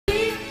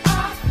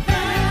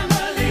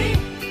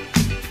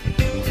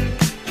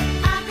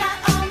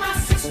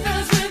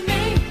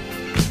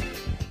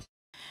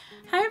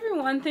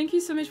everyone, thank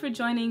you so much for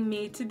joining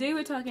me. Today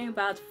we're talking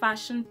about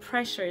fashion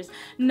pressures.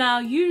 Now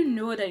you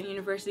know that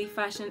university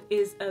fashion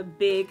is a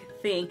big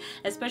thing,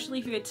 especially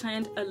if you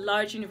attend a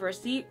large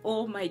university.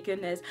 Oh my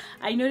goodness,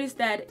 I noticed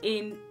that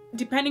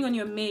depending on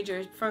your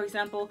major, for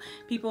example,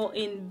 people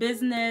in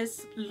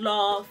business,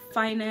 law,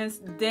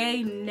 finance,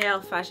 they nail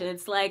fashion.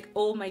 It's like,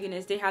 oh my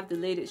goodness, they have the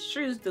latest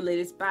shoes, the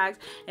latest bags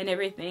and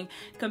everything,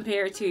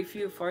 compared to if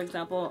you, for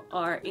example,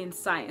 are in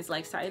science.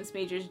 Like science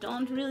majors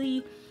don't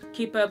really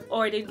keep up,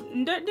 or they're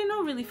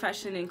not really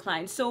fashion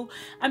inclined. So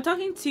I'm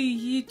talking to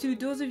you, to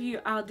those of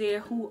you out there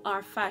who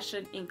are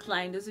fashion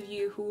inclined, those of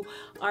you who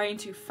are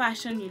into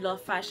fashion, you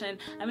love fashion.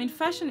 I mean,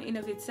 fashion in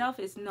of itself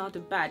is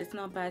not bad. It's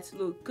not bad to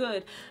look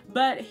good,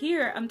 but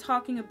here I'm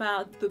talking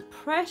about the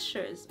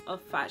pressures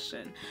of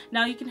fashion.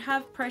 Now you can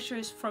have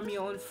pressures from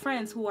your own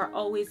friends who are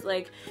always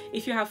like,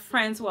 if you have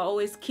friends who are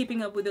always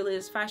keeping up with the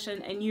latest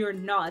fashion and you're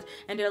not,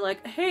 and they're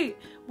like, hey,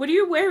 what are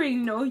you wearing?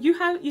 You know,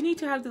 you need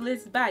to have the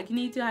latest bag, you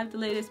need to have the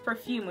latest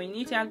perfume, or you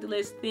need to have the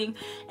latest thing,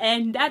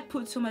 and that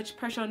puts so much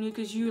pressure on you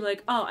because you're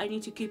like, oh, I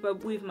need to keep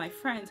up with my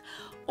friends.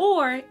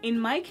 Or in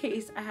my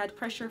case, I had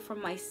pressure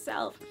from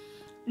myself.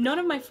 None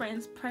of my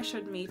friends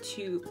pressured me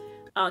to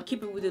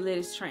keep up with the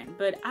latest trend,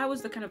 but I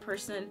was the kind of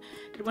person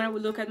that when I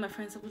would look at my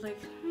friends, I was like,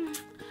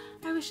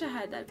 I wish I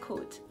had that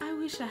coat, I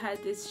wish I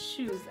had these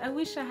shoes, I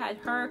wish I had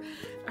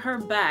her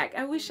bag,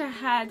 I wish I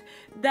had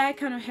that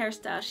kind of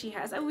hairstyle she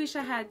has, I wish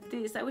I had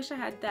this, I wish I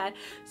had that.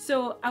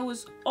 So I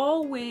was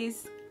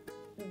always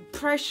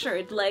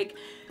pressured, like,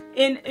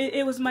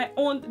 it was my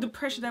own, the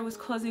pressure that I was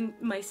causing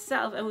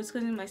myself. I was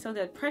causing myself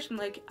that pressure.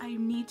 Like, I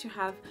need to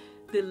have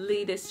the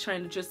latest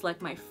trend just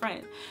like my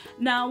friend.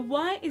 Now,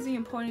 why is it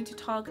important to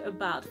talk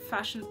about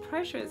fashion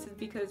pressures? Is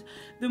because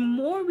the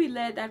more we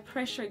let that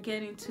pressure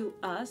get into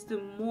us,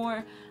 the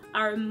more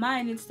our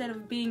mind, instead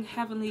of being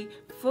heavenly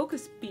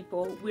focused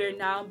people, we're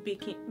now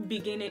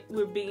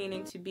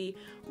beginning to be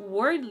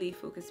worldly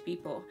focused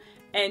people.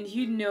 And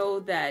you know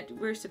that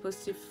we're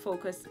supposed to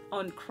focus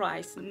on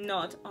Christ,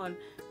 not on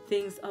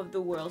things of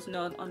the world,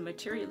 not on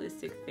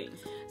materialistic things.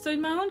 So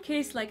in my own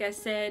case, like I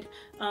said,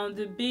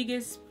 the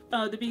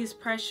biggest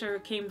pressure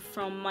came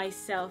from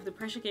myself. The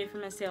pressure came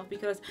from myself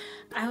because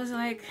I was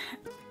like,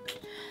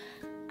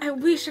 I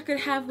wish I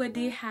could have what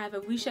they have. I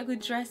wish I could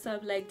dress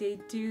up like they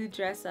do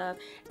dress up.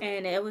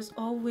 And it was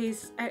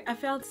always, I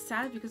felt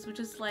sad because we're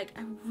just like,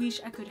 I wish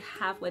I could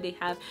have what they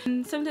have.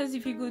 And sometimes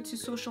if you go to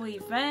social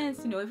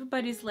events, you know,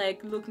 everybody's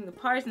like looking the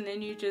part, and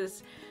then you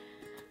just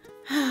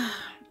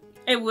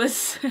it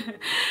was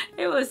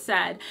it was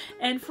sad.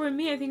 And for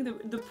me, I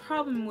think the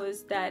problem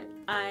was that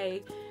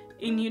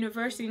in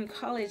university and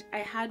college, I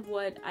had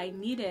what I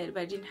needed,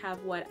 but I didn't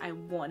have what I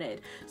wanted.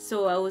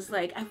 So I was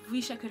like, I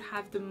wish I could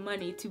have the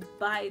money to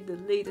buy the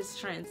latest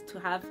trends, to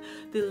have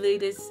the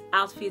latest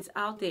outfits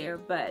out there,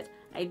 but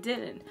I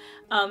didn't.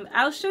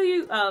 I'll show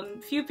you a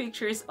few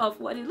pictures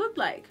of what it looked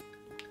like.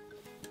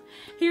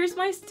 Here's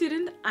my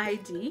student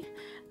ID.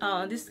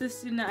 This is the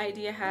student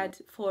ID I had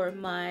for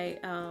my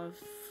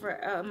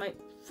my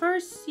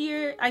first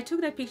year. I took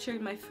that picture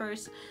in my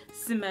first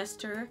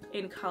semester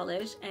in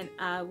college, and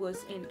I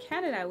was in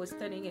Canada. I was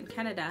studying in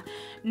Canada.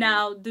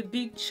 Now the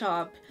big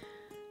chop,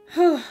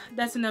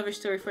 that's another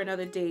story for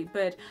another day,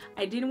 but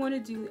I didn't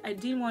want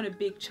to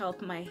big chop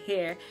my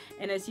hair,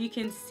 and as you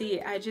can see,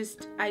 I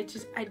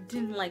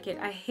didn't like it.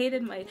 I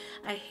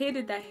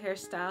hated that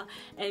hairstyle,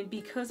 and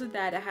because of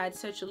that I had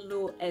such a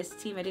low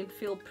esteem. I didn't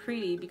feel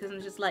pretty because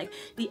I'm just like,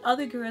 the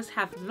other girls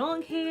have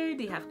long hair,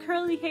 they have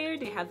curly hair,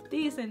 they have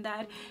this and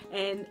that,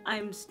 and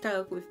I'm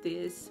stuck with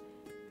this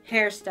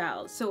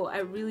hairstyle. So I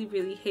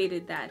really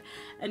hated that.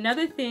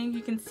 Another thing,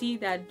 you can see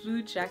that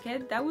blue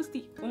jacket. That was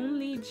the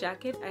only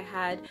jacket I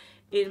had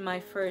in my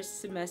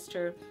first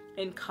semester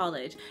in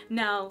college.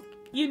 Now,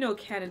 you know,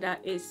 Canada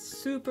is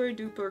super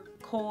duper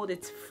cold.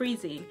 It's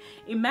freezing.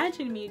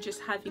 Imagine me just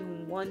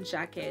having one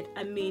jacket.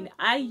 I mean,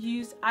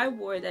 I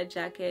wore that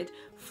jacket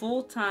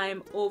full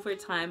time,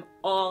 overtime,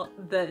 all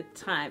the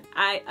time.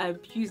 I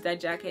abused that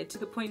jacket to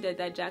the point that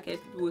that jacket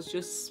was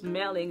just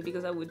smelling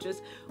because I would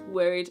just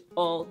wear it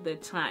all the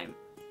time.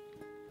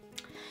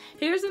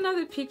 Here's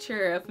another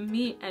picture of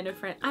me and a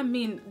friend. I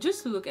mean,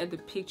 just look at the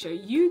picture.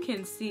 You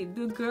can see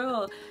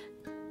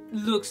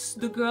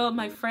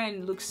my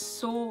friend looks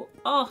so,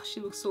 oh,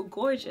 she looks so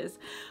gorgeous.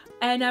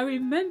 And I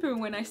remember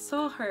when I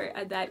saw her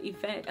at that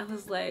event, I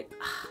was like,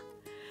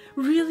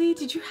 really?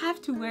 Did you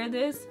have to wear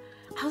this?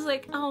 I was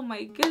like, oh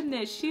my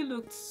goodness, she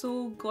looked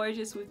so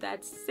gorgeous with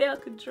that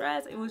silk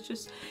dress. It was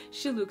just,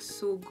 she looked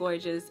so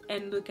gorgeous.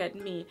 And look at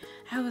me.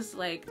 I was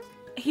like,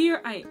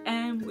 here I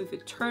am with a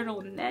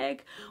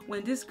turtleneck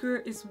when this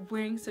girl is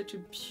wearing such a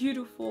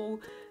beautiful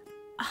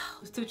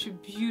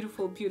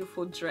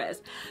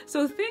dress.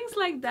 So things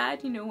like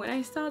that, you know, when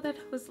I saw that,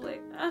 I was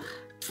like,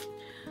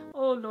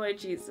 oh Lord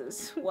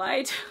Jesus,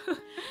 why?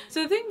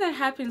 So the thing that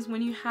happens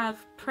when you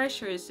have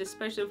pressures,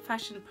 especially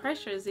fashion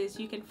pressures, is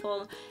you can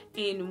fall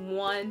in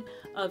one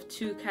of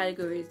two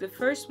categories. The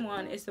first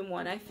one is the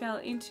one I fell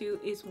into,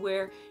 is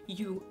where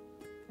you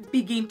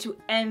begin to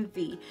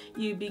envy,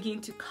 you begin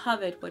to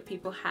covet what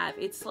people have.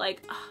 It's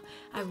like, oh,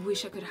 I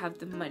wish I could have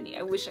the money,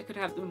 I wish I could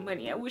have the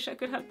money, I wish I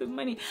could have the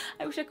money,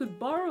 I wish I could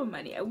borrow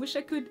money,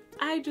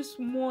 I just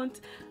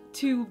want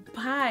to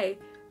buy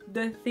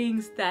the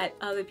things that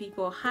other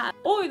people have.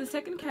 Or the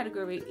second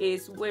category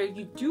is where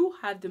you do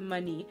have the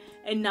money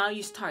and now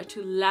you start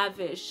to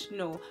lavish,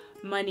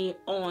 money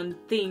on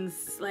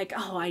things like,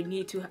 oh, I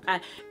need to,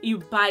 you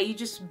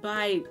just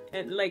buy,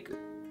 and like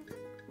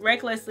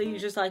recklessly, you're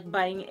just like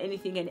buying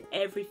anything and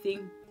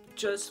everything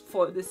just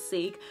for the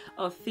sake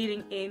of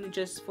fitting in,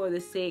 just for the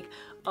sake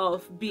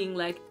of being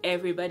like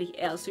everybody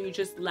else. So you're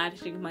just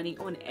lavishing money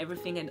on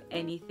everything and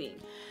anything.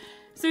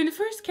 So in the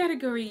first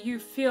category, you're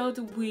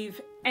filled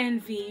with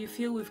envy, you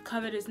feel with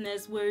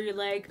covetousness, where you're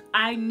like,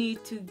 I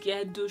need to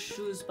get those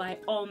shoes by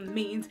all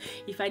means.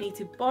 If I need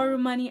to borrow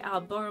money, I'll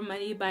borrow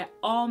money. By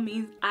all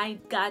means, I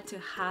got to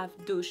have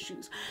those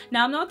shoes.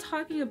 Now, I'm not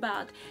talking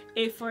about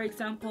if, for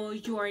example,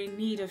 you are in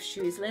need of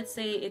shoes. Let's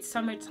say it's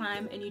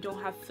summertime and you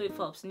don't have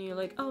flip-flops and you're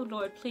like, oh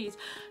Lord, please,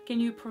 can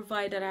you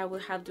provide that I will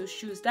have those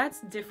shoes? That's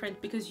different,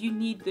 because you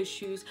need the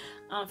shoes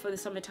for the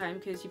summertime,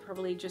 because you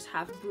probably just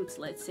have boots,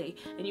 let's say,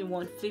 and you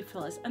want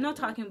flip-flops. I'm not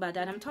talking about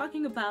that. I'm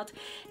talking about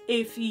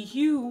if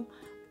you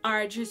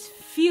are just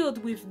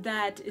filled with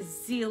that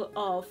zeal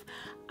of,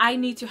 I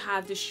need to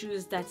have the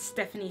shoes that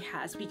Stephanie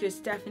has, because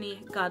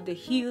Stephanie got the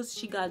heels,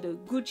 she got the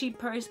Gucci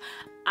purse,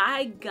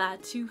 I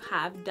got to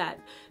have that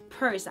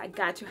purse, I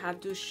got to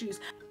have those shoes.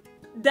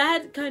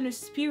 That kind of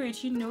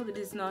spirit, you know that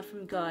is not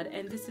from God,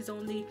 and this is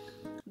only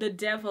the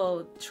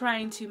devil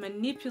trying to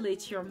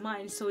manipulate your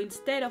mind. So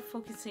instead of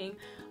focusing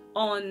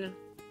on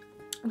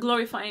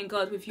glorifying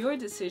God with your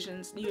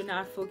decisions, you're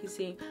not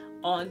focusing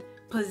on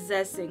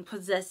possessing.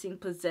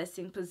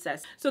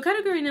 So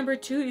category number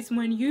 2 is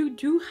when you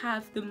do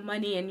have the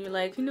money and you're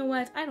like, you know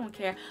what, I don't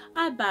care,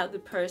 I'll buy the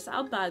purse,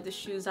 I'll buy the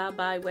shoes, I'll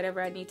buy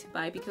whatever I need to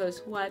buy,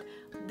 because what,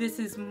 this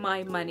is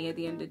my money at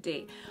the end of the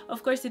day.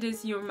 Of course it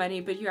is your money,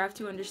 but you have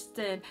to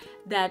understand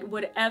that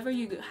whatever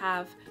you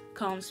have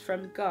comes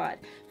from God.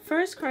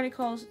 First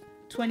Chronicles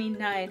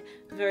 29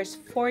 verse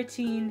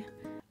 14,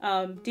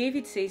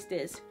 David says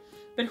this: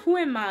 but who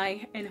am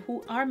I and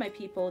who are my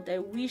people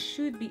that we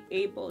should be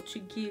able to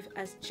give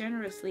as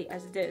generously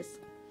as this?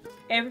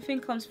 Everything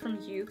comes from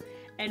you,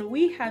 and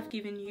we have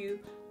given you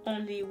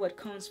only what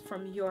comes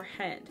from your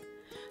hand.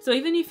 So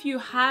even if you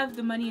have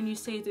the money and you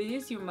say it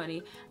is your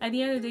money, at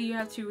the end of the day you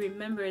have to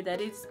remember that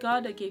it's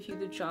God that gave you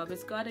the job,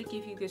 it's God that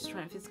gave you the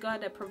strength, it's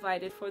God that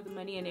provided for the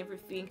money and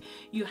everything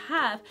you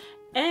have,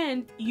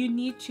 and you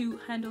need to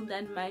handle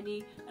that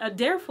money,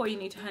 therefore you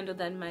need to handle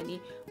that money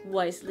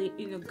wisely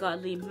in a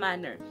godly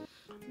manner.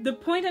 The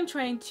point I'm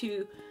trying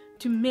to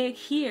make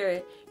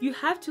here, you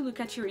have to look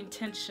at your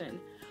intention.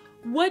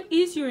 What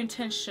is your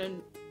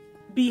intention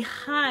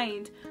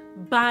behind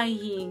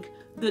buying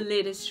the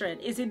latest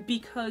trend? Is it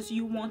because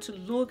you want to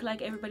look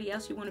like everybody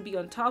else? You want to be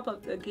on top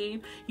of the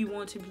game? You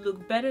want to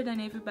look better than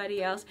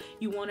everybody else?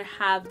 You want to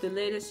have the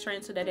latest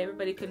trend so that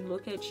everybody can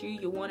look at you?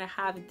 You want to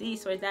have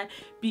this or that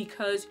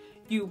because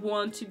you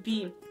want to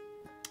be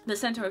the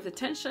center of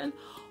attention?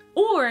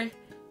 Or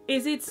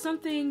is it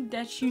something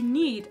that you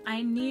need?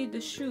 I need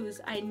the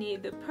shoes, I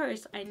need the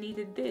purse, I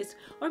needed this.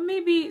 Or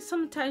maybe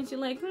sometimes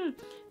you're like,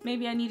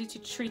 maybe I needed to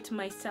treat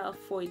myself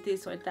for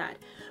this or that.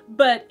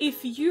 But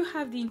if you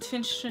have the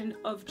intention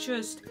of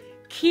just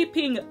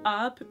keeping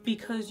up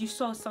because you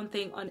saw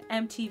something on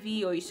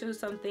MTV or you saw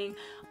something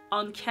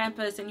on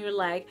campus and you're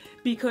like,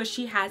 because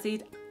she has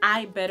it,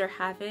 I better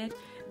have it,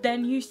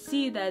 then you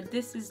see that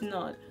this is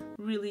not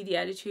really the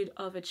attitude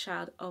of a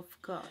child of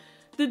God.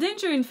 The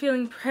danger in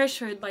feeling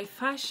pressured by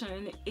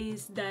fashion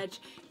is that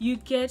you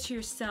get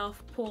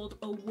yourself pulled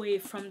away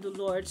from the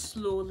Lord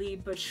slowly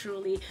but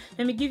surely.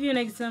 Let me give you an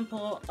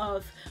example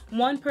of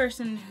one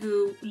person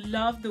who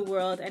loved the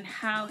world and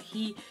how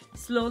he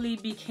slowly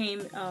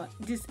became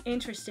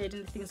disinterested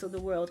in the things of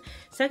the world.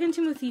 2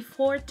 Timothy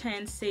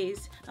 4:10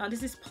 says,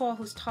 this is Paul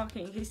who's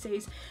talking, he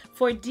says,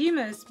 for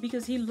Demas,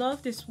 because he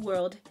loved this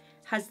world,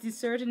 has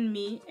deserted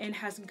me and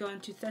has gone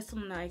to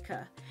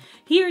Thessalonica.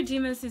 Here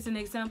Demas is an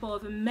example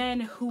of a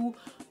man who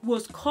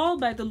was called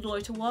by the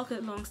Lord to walk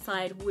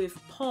alongside with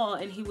Paul,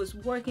 and he was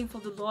working for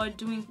the Lord,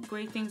 doing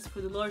great things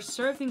for the Lord,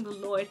 serving the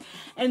Lord,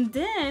 and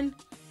then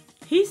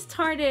he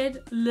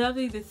started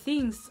loving the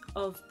things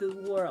of the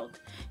world.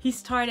 He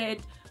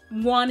started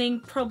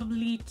wanting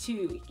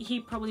he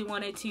probably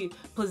wanted to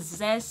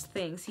possess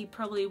things, he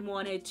probably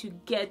wanted to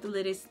get the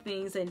latest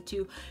things and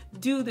to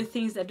do the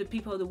things that the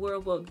people of the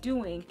world were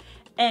doing.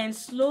 And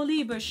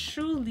slowly but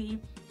surely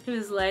he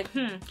was like,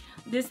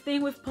 this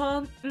thing with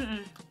Paul,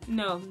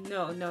 no,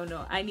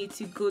 I need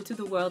to go to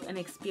the world and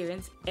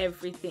experience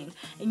everything.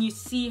 And you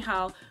see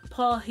how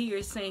Paul here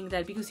is saying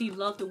that because he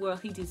loved the world,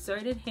 he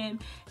deserted him,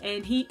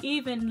 and he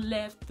even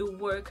left the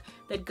work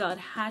that God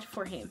had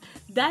for him.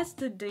 That's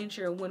the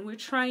danger when we're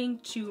trying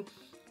to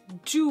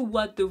do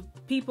what the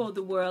people of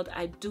the world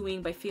are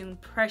doing by feeling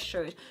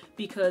pressured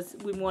because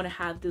we want to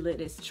have the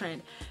latest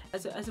trend.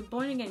 As a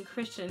born-again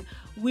Christian,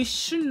 we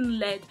shouldn't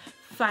let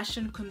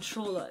fashion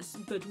control us,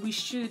 but we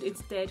should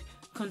instead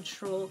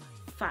control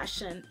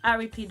fashion. I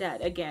repeat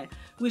that again.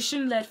 We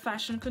shouldn't let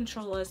fashion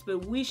control us,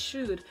 but we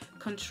should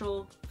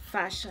control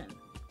fashion.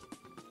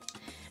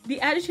 The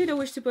attitude that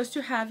we're supposed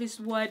to have is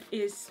what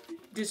is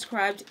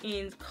described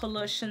in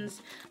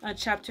Colossians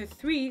chapter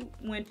 3,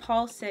 when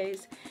Paul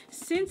says,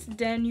 "Since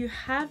then you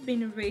have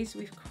been raised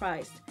with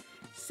Christ.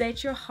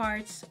 Set your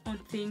hearts on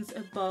things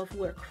above,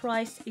 where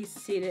Christ is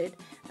seated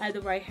at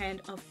the right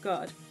hand of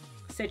God.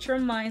 Set your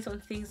minds on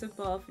things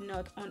above,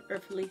 not on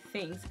earthly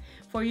things.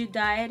 For you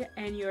died,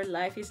 and your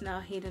life is now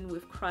hidden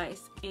with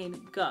Christ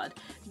in God."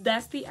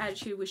 That's the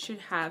attitude we should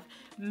have.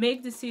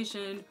 Make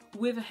decision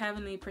with a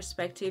heavenly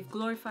perspective.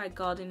 Glorify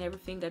God in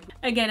everything that.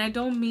 Again, I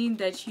don't mean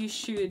that you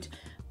should,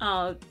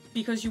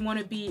 because you want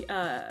to be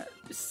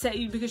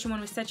because you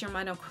want to set your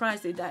mind on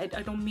Christ. I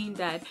don't mean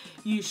that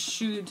you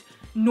should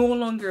no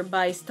longer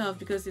buy stuff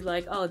because you're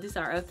like, oh, these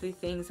are earthly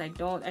things. I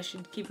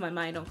should keep my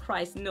mind on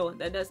Christ. No,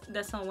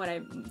 that's not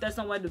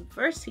what the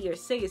verse here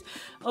says.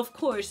 Of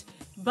course,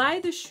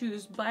 buy the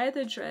shoes, buy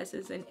the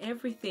dresses and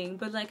everything,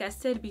 but like I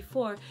said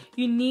before,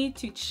 you need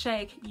to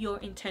check your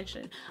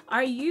intention.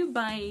 Are you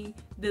buying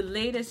the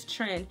latest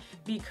trend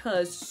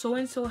because so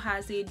and so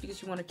has it,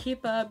 because you want to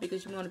keep up,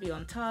 because you want to be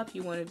on top,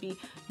 you want to be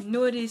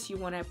noticed, you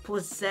want to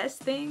possess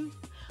things?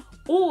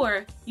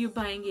 Or you're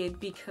buying it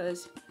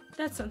because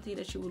that's something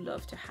that you would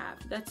love to have.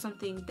 That's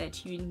something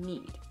that you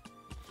need.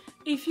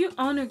 If you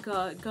honor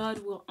God,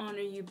 God will honor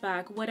you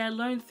back. What I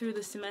learned through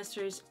the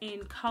semesters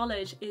in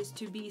college is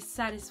to be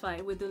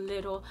satisfied with the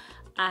little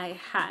I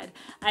had.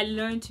 I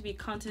learned to be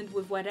content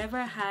with whatever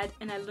I had,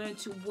 and I learned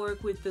to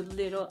work with the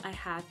little I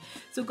had.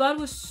 So God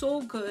was so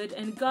good,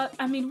 and God,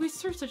 I mean, we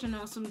serve such an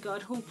awesome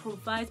God who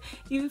provides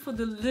even for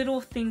the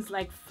little things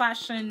like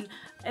fashion.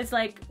 It's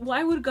like,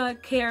 why would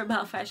God care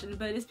about fashion?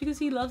 But it's because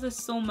he loves us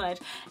so much.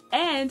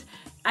 And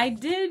I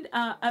did,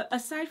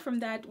 aside from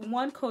that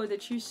one coat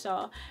that you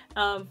saw,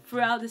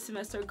 throughout the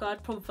semester,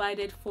 God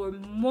provided for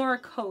more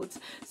coats.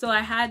 So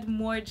I had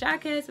more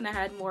jackets and I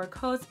had more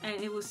coats,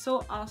 and it was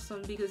so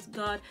awesome because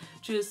God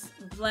just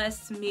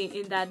blessed me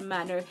in that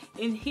manner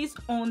in his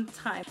own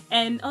time.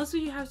 And also,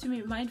 you have to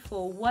be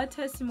mindful, what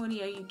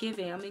testimony are you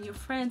giving? I mean, your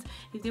friends,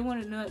 if they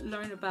want to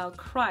learn about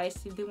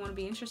Christ, if they want to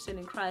be interested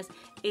in Christ,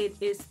 it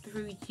is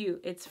through you,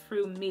 it's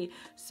through me.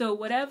 So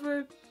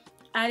whatever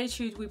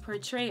attitude we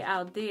portray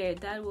out there,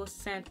 that will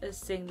send a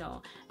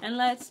signal. And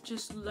let's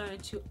just learn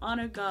to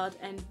honor God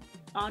and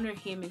honor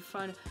him in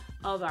front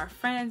of our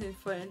friends, in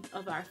front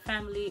of our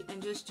family,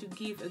 and just to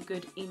give a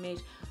good image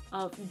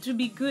of, to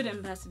be good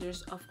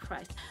ambassadors of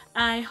Christ.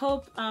 I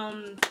hope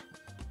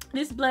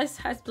this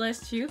has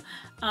blessed you.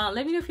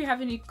 Let me know if you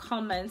have any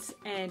comments,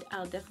 and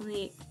I'll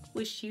definitely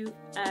wish you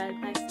a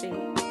nice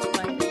day.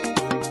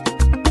 Bye.